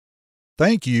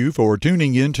Thank you for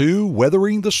tuning into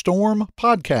Weathering the Storm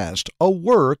podcast, a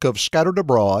work of Scattered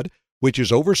Abroad, which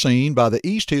is overseen by the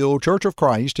East Hill Church of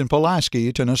Christ in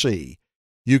Pulaski, Tennessee.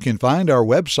 You can find our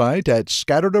website at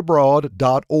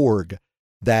scatteredabroad.org.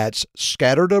 That's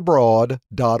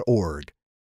scatteredabroad.org.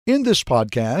 In this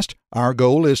podcast, our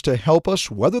goal is to help us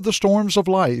weather the storms of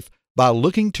life by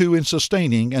looking to and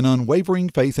sustaining an unwavering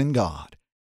faith in God.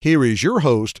 Here is your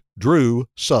host, Drew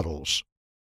Suttles.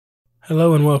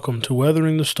 Hello and welcome to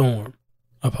Weathering the Storm,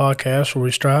 a podcast where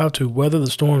we strive to weather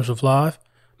the storms of life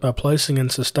by placing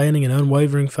and sustaining an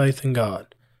unwavering faith in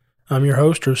God. I'm your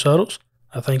host, Drew Suttles.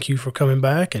 I thank you for coming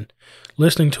back and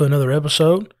listening to another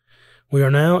episode. We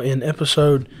are now in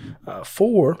episode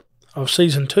 4 of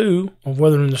Season 2 of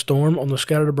Weathering the Storm on the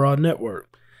Scattered Abroad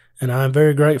Network. And I am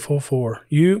very grateful for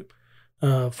you,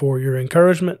 for your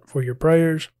encouragement, for your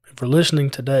prayers, and for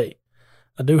listening today.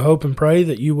 I do hope and pray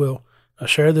that you will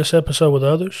share this episode with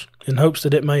others in hopes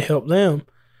that it may help them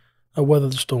weather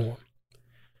the storm.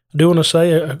 I do want to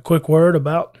say a quick word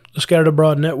about the Scattered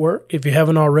Abroad Network. If you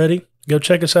haven't already, go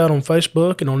check us out on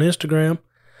Facebook and on Instagram,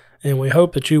 and we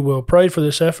hope that you will pray for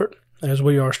this effort as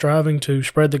we are striving to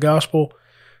spread the gospel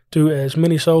to as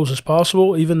many souls as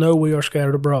possible, even though we are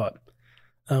scattered abroad.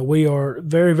 We are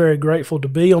very, very grateful to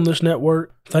be on this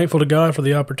network, thankful to God for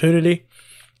the opportunity,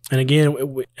 and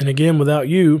again, without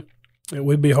you,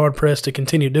 we'd be hard-pressed to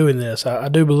continue doing this. I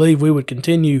do believe we would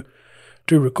continue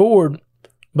to record,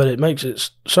 but it makes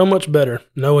it so much better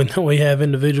knowing that we have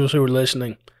individuals who are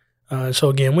listening. So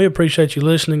again, we appreciate you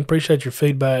listening, appreciate your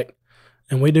feedback,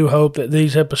 and we do hope that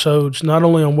these episodes, not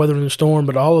only on Weathering the Storm,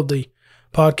 but all of the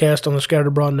podcasts on the Scattered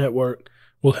Abroad Network,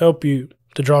 will help you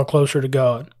to draw closer to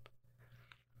God.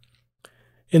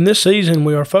 In this season,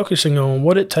 we are focusing on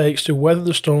what it takes to weather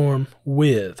the storm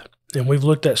with. And we've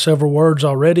looked at several words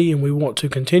already, and we want to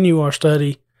continue our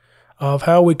study of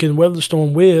how we can weather the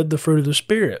storm with the fruit of the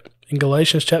Spirit. In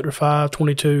Galatians chapter 5,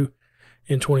 22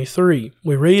 and 23,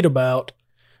 we read about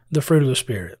the fruit of the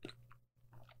Spirit.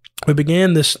 We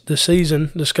began this season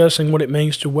discussing what it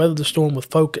means to weather the storm with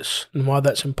focus and why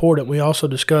that's important. We also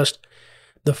discussed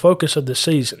the focus of the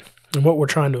season and what we're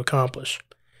trying to accomplish.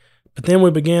 But then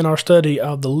we began our study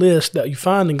of the list that you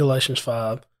find in Galatians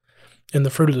 5 and the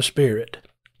fruit of the Spirit.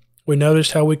 We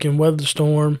noticed how we can weather the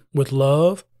storm with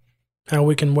love, how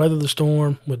we can weather the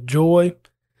storm with joy,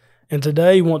 and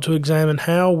today we want to examine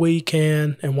how we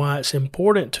can and why it's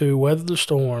important to weather the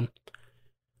storm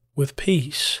with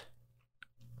peace.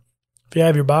 If you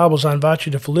have your Bibles, I invite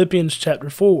you to Philippians chapter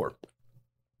 4.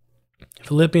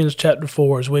 Philippians chapter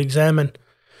 4, as we examine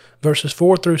verses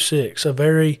 4 through 6, a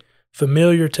very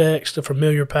familiar text, a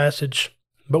familiar passage,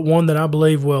 but one that I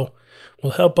believe will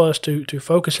help us to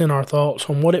focus in our thoughts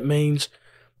on what it means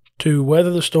to weather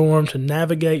the storm, to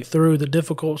navigate through the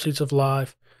difficulties of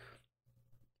life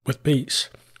with peace.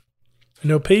 You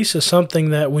know, peace is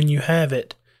something that when you have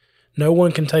it, no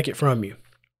one can take it from you.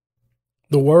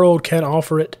 The world can't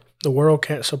offer it. The world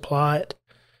can't supply it.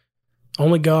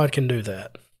 Only God can do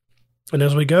that. And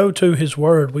as we go to His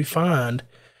Word, we find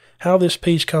how this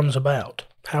peace comes about,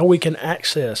 how we can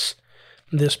access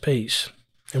this peace,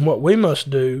 and what we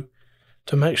must do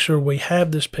to make sure we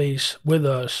have this peace with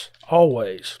us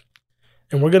always.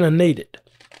 And we're going to need it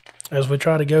as we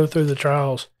try to go through the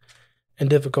trials and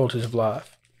difficulties of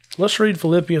life. Let's read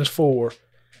Philippians 4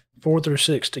 through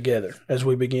 6 together as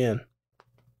we begin.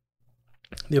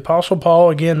 The Apostle Paul,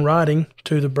 again writing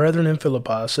to the brethren in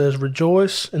Philippi, says,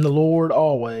 "Rejoice in the Lord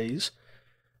always.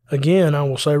 Again, I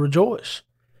will say rejoice.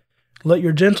 Let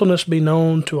your gentleness be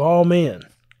known to all men.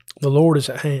 The Lord is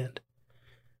at hand.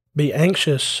 Be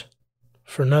anxious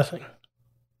for nothing,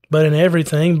 but in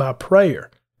everything by prayer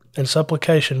and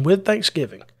supplication with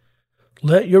thanksgiving,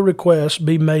 let your requests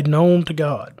be made known to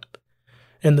God,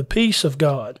 and the peace of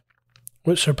God,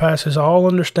 which surpasses all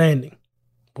understanding,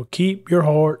 will keep your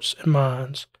hearts and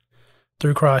minds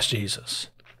through Christ Jesus."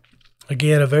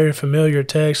 Again, a very familiar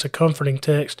text, a comforting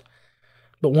text,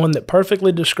 but one that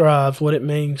perfectly describes what it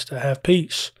means to have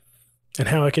peace and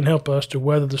how it can help us to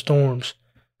weather the storms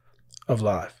of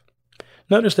life.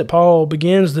 Notice that Paul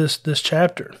begins this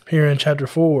chapter here in chapter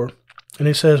 4, and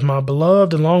he says, "My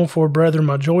beloved and longed for brethren,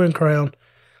 my joy and crown,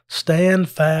 stand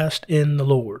fast in the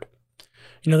Lord."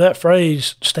 You know, that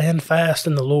phrase, stand fast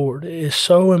in the Lord, is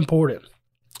so important.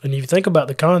 And if you think about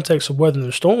the context of weathering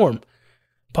the storm,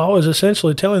 Paul is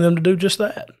essentially telling them to do just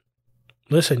that.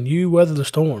 Listen, you weather the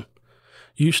storm.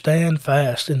 You stand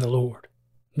fast in the Lord.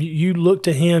 You look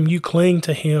to Him, you cling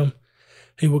to Him,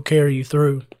 He will carry you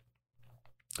through.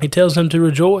 He tells them to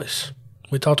rejoice.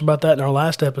 We talked about that in our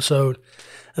last episode,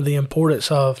 and the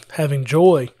importance of having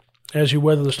joy as you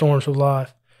weather the storms of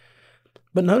life.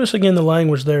 But notice again the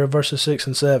language there of verses 6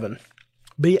 and 7.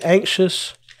 Be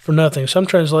anxious for nothing. Some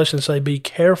translations say be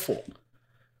careful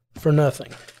for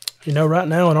nothing. You know, right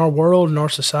now in our world, in our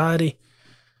society,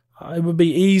 it would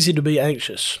be easy to be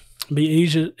anxious. It'd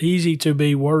be easy to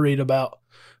be worried about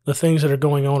the things that are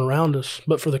going on around us.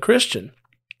 But for the Christian,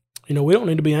 you know, we don't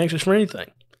need to be anxious for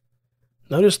anything.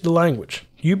 Notice the language.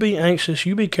 You be anxious,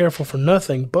 you be careful for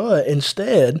nothing, but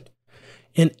instead,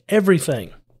 in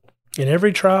everything, in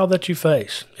every trial that you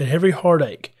face, in every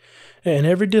heartache, in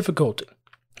every difficulty,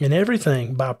 in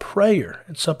everything, by prayer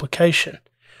and supplication,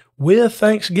 with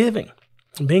thanksgiving,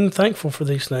 being thankful for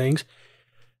these things,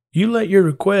 you let your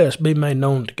request be made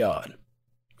known to God.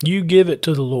 You give it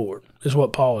to the Lord, is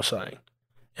what Paul is saying.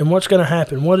 And what's going to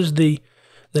happen? What is the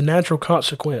natural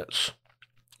consequence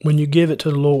when you give it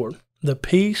to the Lord? The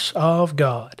peace of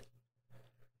God,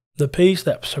 the peace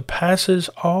that surpasses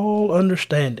all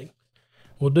understanding,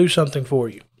 will do something for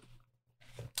you.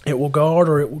 It will guard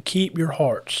or it will keep your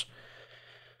hearts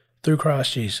through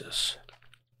Christ Jesus.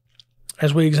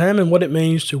 As we examine what it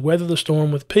means to weather the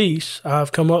storm with peace,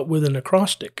 I've come up with an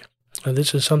acrostic. And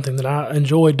this is something that I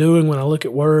enjoy doing when I look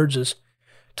at words, is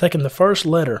taking the first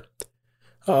letter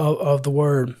of the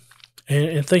word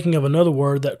and thinking of another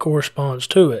word that corresponds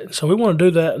to it. So we want to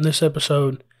do that in this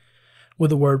episode with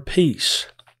the word peace.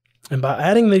 And by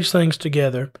adding these things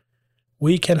together,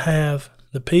 we can have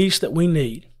the peace that we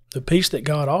need, the peace that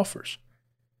God offers,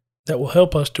 that will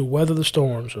help us to weather the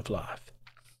storms of life.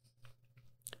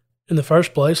 In the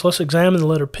first place, let's examine the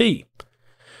letter P.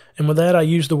 And with that, I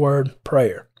use the word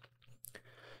prayer.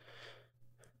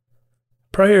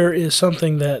 Prayer is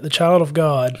something that the child of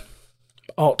God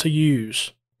ought to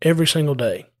use every single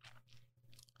day.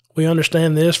 We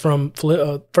understand this from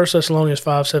 1 Thessalonians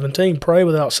 5:17, pray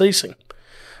without ceasing.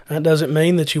 That doesn't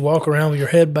mean that you walk around with your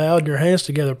head bowed and your hands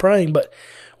together praying, but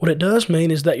what it does mean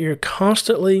is that you're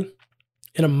constantly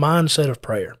in a mindset of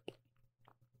prayer.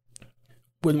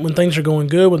 When things are going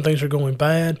good, when things are going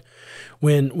bad,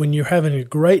 when you're having a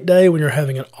great day, when you're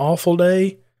having an awful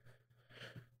day,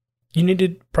 you need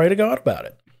to pray to God about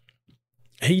it.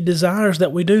 He desires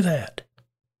that we do that.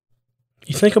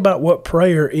 You think about what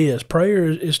prayer is. Prayer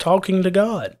is talking to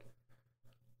God.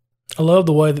 I love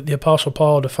the way that the Apostle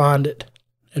Paul defined it.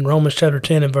 In Romans chapter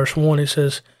 10 and verse 1, he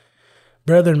says,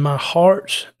 Brethren, my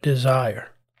heart's desire,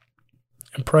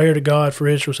 and prayer to God for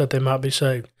Israel that they might be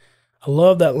saved. I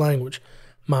love that language.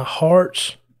 My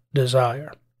heart's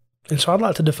desire. And so I'd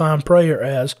like to define prayer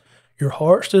as your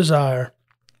heart's desire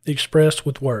expressed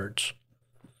with words.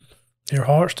 Your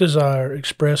heart's desire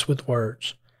expressed with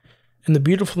words. And the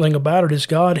beautiful thing about it is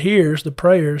God hears the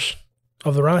prayers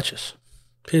of the righteous.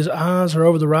 His eyes are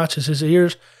over the righteous. His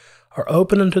ears are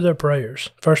open unto their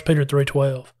prayers. 1 Peter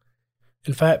 3:12.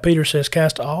 In fact, Peter says,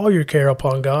 cast all your care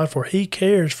upon God, for he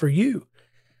cares for you.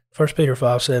 1 Peter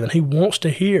 5:7. He wants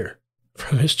to hear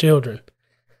from his children.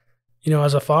 You know,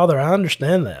 as a father, I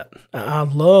understand that. I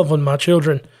love when my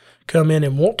children come in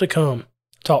and want to come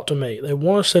talk to me. They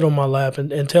want to sit on my lap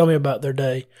and tell me about their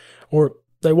day, or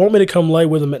they want me to come lay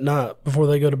with them at night before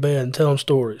they go to bed and tell them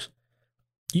stories.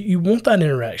 You want that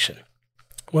interaction.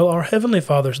 Well, our Heavenly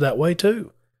Father's that way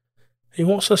too. He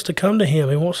wants us to come to Him.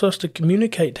 He wants us to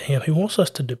communicate to Him. He wants us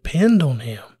to depend on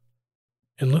Him.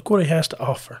 And look what He has to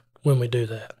offer when we do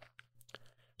that.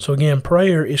 So again,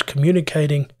 prayer is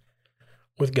communicating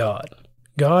with God.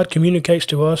 God communicates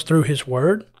to us through His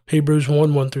Word, Hebrews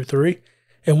 1:1-3,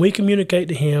 and we communicate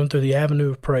to Him through the avenue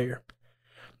of prayer.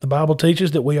 The Bible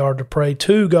teaches that we are to pray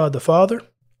to God the Father,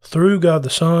 through God the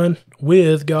Son,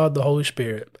 with God the Holy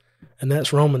Spirit. And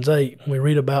that's Romans 8. We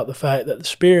read about the fact that the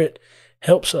Spirit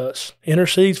helps us,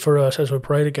 intercedes for us as we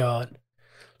pray to God.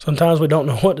 Sometimes we don't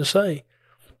know what to say,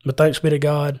 but thanks be to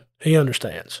God, He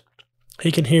understands.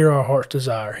 He can hear our heart's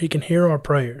desire. He can hear our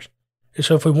prayers. And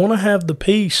so if we want to have the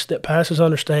peace that passes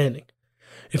understanding,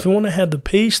 if we want to have the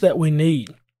peace that we need,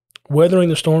 weathering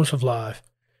the storms of life,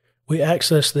 we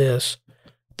access this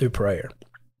through prayer.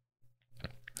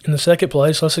 In the second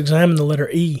place, let's examine the letter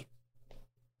E.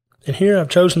 And here I've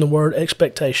chosen the word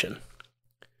expectation.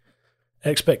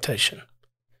 Expectation.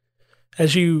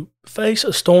 As you face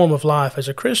a storm of life as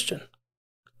a Christian,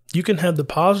 you can have the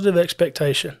positive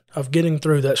expectation of getting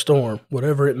through that storm,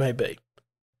 whatever it may be.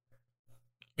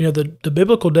 You know, the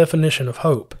biblical definition of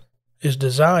hope is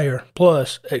desire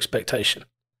plus expectation.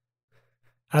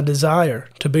 I desire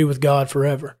to be with God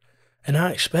forever, and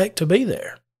I expect to be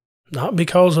there. Not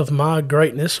because of my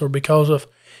greatness or because of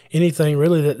anything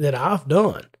really that I've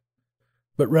done,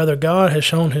 but rather God has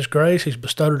shown His grace. He's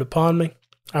bestowed it upon me.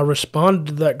 I responded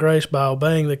to that grace by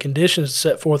obeying the conditions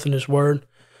set forth in His Word,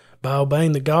 by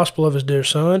obeying the gospel of His dear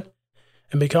Son,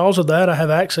 And because of that, I have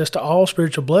access to all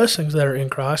spiritual blessings that are in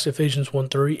Christ, Ephesians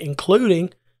 1:3,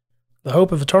 including the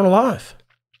hope of eternal life.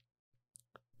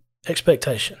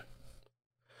 Expectation.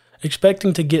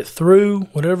 Expecting to get through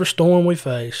whatever storm we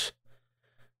face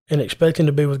and expecting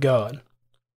to be with God.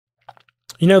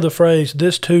 You know the phrase,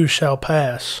 "this too shall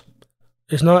pass,"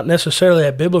 is not necessarily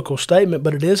a biblical statement,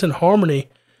 but it is in harmony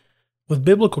with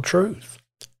biblical truth.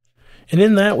 And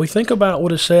in that, we think about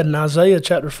what is said in Isaiah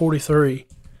chapter 43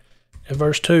 and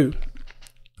verse 2.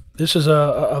 This is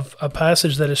a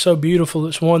passage that is so beautiful.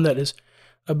 It's one that has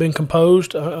been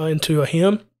composed into a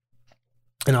hymn.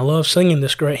 And I love singing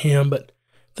this great hymn, but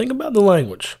think about the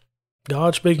language.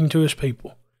 God speaking to his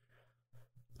people.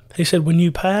 He said, "When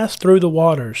you pass through the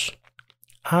waters,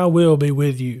 I will be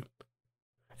with you.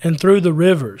 And through the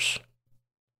rivers,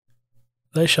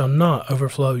 they shall not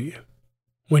overflow you.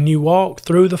 When you walk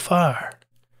through the fire,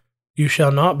 you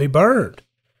shall not be burned,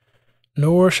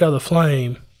 nor shall the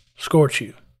flame scorch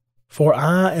you. For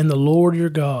I am the Lord your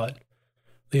God,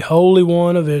 the Holy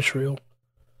One of Israel,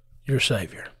 your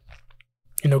Savior."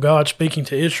 You know, God speaking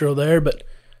to Israel there, but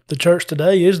the church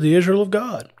today is the Israel of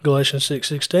God. Galatians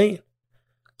 6:16.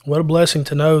 What a blessing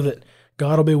to know that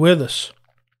God will be with us.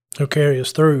 He'll carry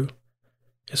us through.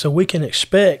 And so we can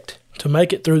expect to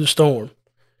make it through the storm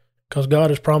because God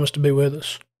has promised to be with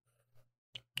us.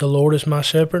 The Lord is my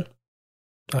shepherd,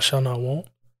 I shall not want.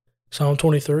 Psalm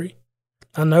 23.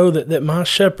 I know that my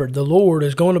shepherd, the Lord,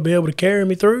 is going to be able to carry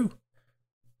me through.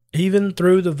 Even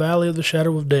through the valley of the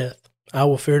shadow of death, I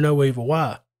will fear no evil.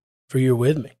 Why? For you're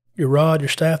with me. Your rod, your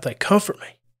staff, they comfort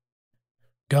me.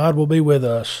 God will be with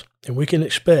us, and we can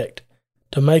expect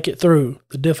to make it through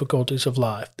the difficulties of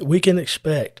life. We can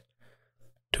expect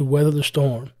to weather the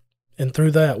storm, and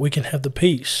through that we can have the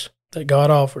peace that God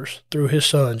offers through his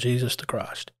Son, Jesus the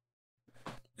Christ.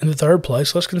 In the third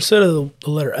place, let's consider the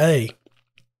letter A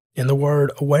in the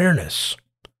word awareness.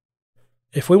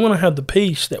 If we want to have the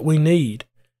peace that we need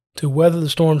to weather the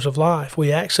storms of life,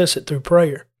 we access it through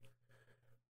prayer.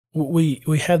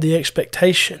 We have the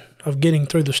expectation of getting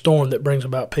through the storm that brings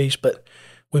about peace, but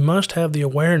we must have the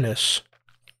awareness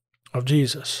of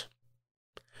Jesus.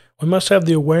 We must have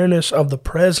the awareness of the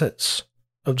presence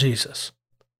of Jesus,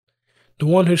 the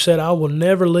one who said, "I will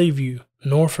never leave you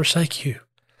nor forsake you,"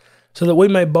 so that we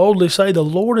may boldly say, "The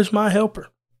Lord is my helper.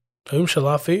 Whom shall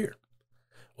I fear?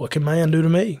 What can man do to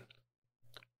me?"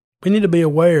 We need to be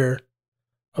aware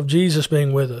of Jesus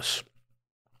being with us.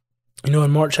 You know,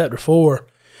 in Mark chapter 4,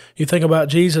 you think about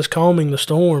Jesus calming the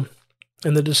storm,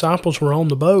 and the disciples were on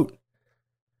the boat.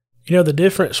 You know, the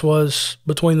difference was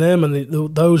between them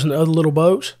and those in the other little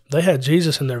boats. They had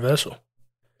Jesus in their vessel.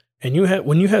 And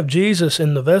when you have Jesus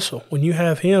in the vessel, when you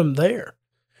have him there,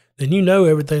 then you know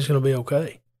everything's going to be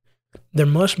okay. There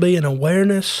must be an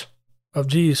awareness of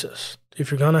Jesus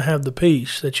if you're going to have the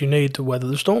peace that you need to weather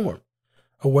the storm.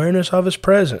 Awareness of his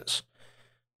presence,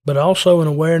 but also an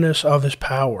awareness of his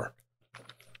power.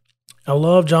 I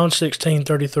love John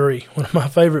 16:33, one of my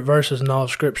favorite verses in all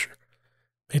of Scripture.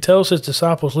 He tells his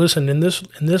disciples, "Listen, in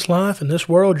this life, in this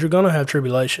world, you're going to have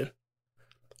tribulation,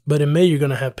 but in me you're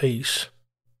going to have peace.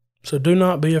 So do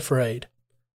not be afraid.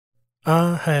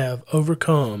 I have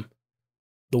overcome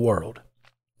the world."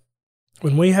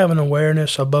 When we have an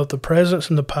awareness of both the presence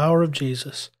and the power of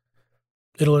Jesus,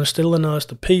 it'll instill in us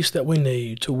the peace that we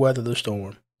need to weather the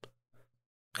storm.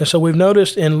 And so we've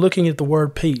noticed in looking at the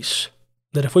word peace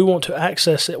that if we want to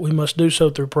access it, we must do so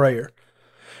through prayer.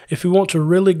 If we want to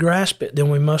really grasp it, then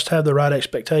we must have the right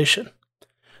expectation.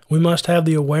 We must have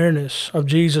the awareness of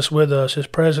Jesus with us, his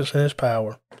presence and his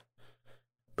power.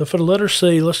 But for the letter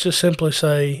C, let's just simply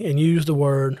say and use the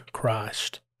word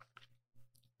Christ.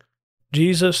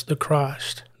 Jesus the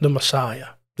Christ, the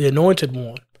Messiah, the Anointed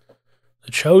One,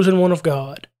 the chosen one of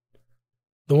God,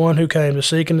 the one who came to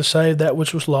seek and to save that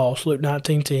which was lost, Luke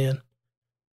 19:10.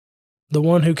 The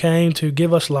one who came to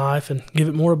give us life and give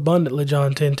it more abundantly,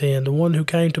 John 10:10. The one who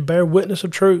came to bear witness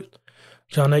of truth,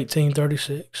 John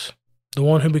 18:36. The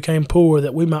one who became poor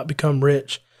that we might become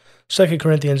rich, 2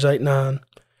 Corinthians 8:9.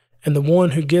 And the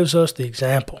one who gives us the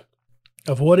example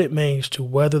of what it means to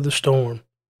weather the storm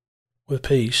with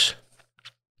peace.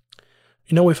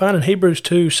 You know, we find in Hebrews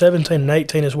 2:17 and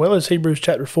 18, as well as Hebrews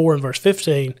chapter 4 and verse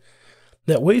 15,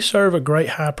 that we serve a great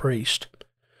high priest,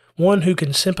 one who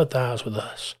can sympathize with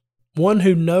us, one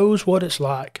who knows what it's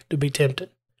like to be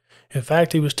tempted. In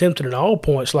fact, he was tempted at all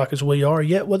points like as we are,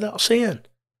 yet without sin.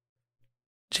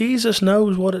 Jesus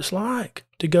knows what it's like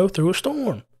to go through a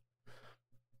storm.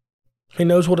 He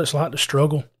knows what it's like to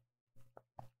struggle.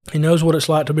 He knows what it's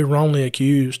like to be wrongly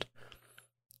accused.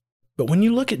 But when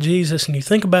you look at Jesus and you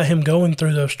think about him going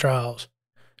through those trials,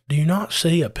 do you not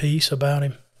see a peace about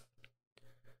him?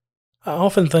 I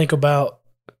often think about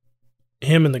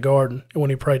him in the garden when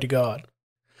he prayed to God,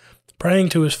 praying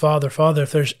to his Father, Father,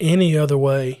 if there's any other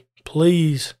way,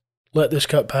 please let this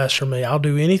cup pass from me. I'll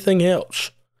do anything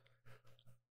else.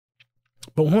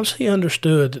 But once he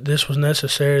understood that this was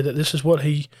necessary, that this is what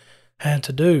he had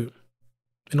to do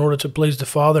in order to please the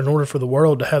Father, in order for the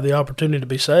world to have the opportunity to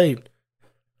be saved,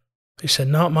 he said,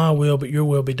 not my will, but your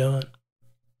will be done.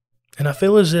 And I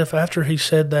feel as if after he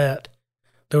said that,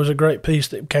 there was a great peace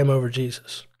that came over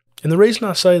Jesus. And the reason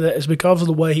I say that is because of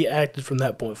the way he acted from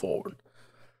that point forward.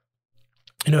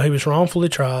 He was wrongfully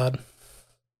tried.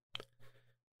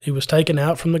 He was taken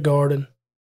out from the garden,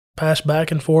 passed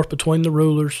back and forth between the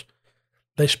rulers.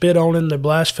 They spit on him, they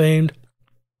blasphemed,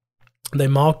 they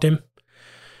mocked him,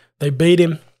 they beat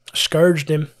him,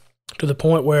 scourged him to the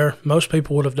point where most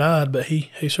people would have died, but he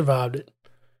survived it.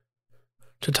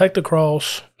 To take the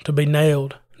cross, to be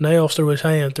nailed, nails through his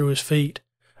hand, through his feet,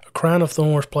 a crown of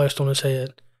thorns placed on his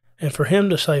head, and for him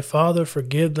to say, Father,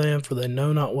 forgive them, for they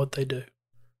know not what they do.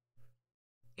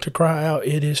 To cry out,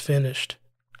 it is finished.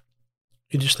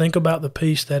 You just think about the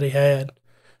peace that he had,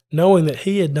 knowing that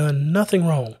he had done nothing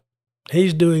wrong.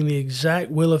 He's doing the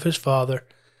exact will of his Father,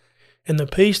 and the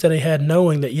peace that he had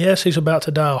knowing that, yes, he's about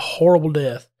to die a horrible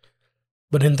death,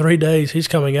 but in 3 days he's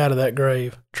coming out of that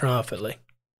grave triumphantly.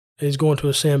 He's going to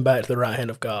ascend back to the right hand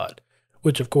of God,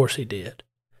 which of course he did.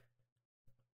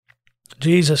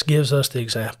 Jesus gives us the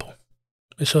example.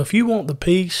 And so if you want the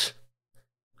peace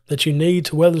that you need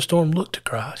to weather the storm, look to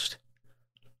Christ.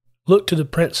 Look to the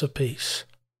Prince of Peace,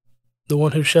 the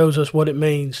one who shows us what it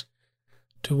means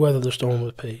to weather the storm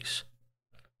with peace.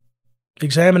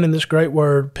 Examining this great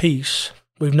word, peace,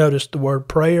 we've noticed the word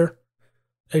prayer,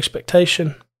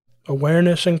 expectation,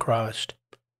 awareness in Christ.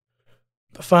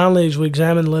 But finally, as we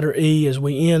examine the letter E, as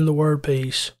we end the word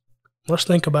peace, let's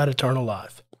think about eternal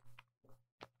life.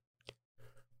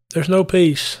 There's no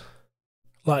peace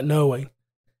like knowing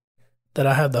that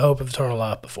I have the hope of eternal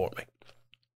life before me.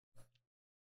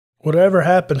 Whatever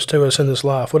happens to us in this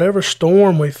life, whatever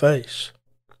storm we face,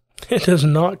 it does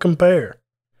not compare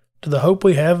to the hope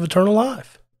we have of eternal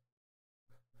life.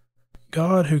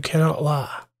 God, who cannot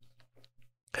lie,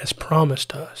 has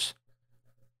promised us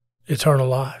eternal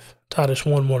life. Titus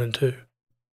 1, 1 and 2.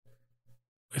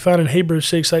 We find in Hebrews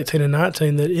 6, 18 and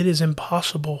 19 that it is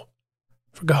impossible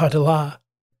for God to lie.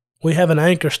 We have an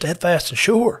anchor steadfast and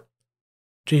sure,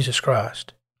 Jesus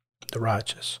Christ, the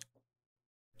righteous.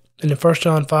 And in 1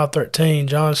 John 5:13,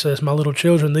 John says, My little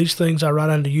children, these things I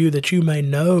write unto you that you may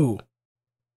know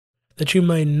that you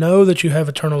have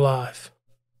eternal life,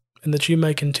 and that you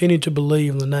may continue to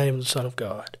believe in the name of the Son of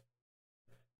God.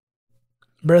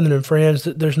 Brethren and friends,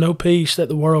 there's no peace that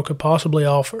the world could possibly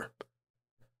offer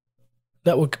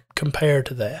that would compare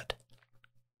to that.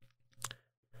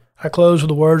 I close with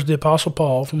the words of the Apostle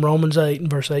Paul from Romans 8 and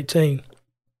verse 18.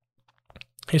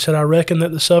 He said, I reckon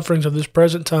that the sufferings of this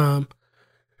present time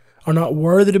are not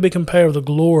worthy to be compared with the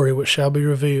glory which shall be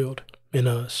revealed in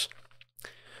us.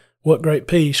 What great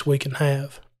peace we can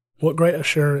have. What great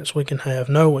assurance we can have,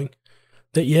 knowing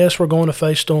that yes, we're going to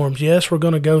face storms. Yes, we're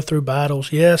going to go through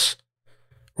battles. Yes,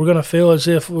 we're going to feel as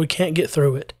if we can't get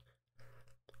through it.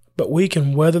 But we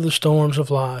can weather the storms of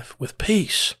life with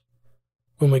peace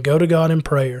when we go to God in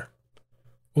prayer,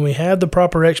 when we have the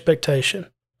proper expectation,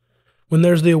 when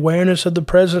there's the awareness of the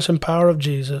presence and power of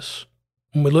Jesus,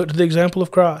 when we look to the example of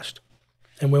Christ,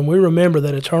 and when we remember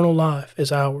that eternal life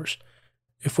is ours,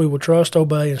 if we will trust,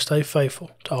 obey, and stay faithful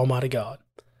to Almighty God.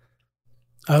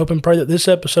 I hope and pray that this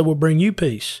episode will bring you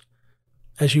peace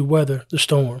as you weather the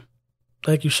storm.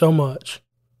 Thank you so much,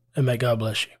 and may God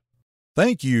bless you.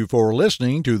 Thank you for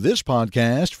listening to this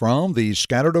podcast from the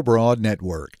Scattered Abroad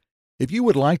Network. If you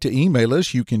would like to email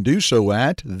us, you can do so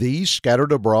at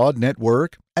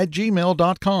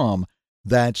thescatteredabroadnetwork@gmail.com.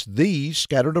 That's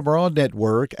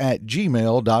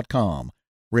thescatteredabroadnetwork@gmail.com.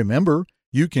 Remember,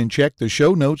 you can check the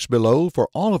show notes below for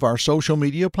all of our social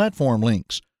media platform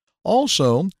links.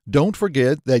 Also, don't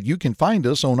forget that you can find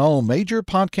us on all major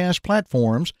podcast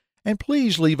platforms, and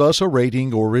please leave us a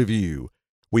rating or review.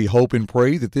 We hope and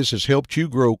pray that this has helped you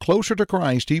grow closer to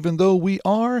Christ even though we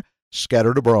are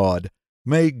scattered abroad.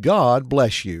 May God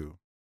bless you.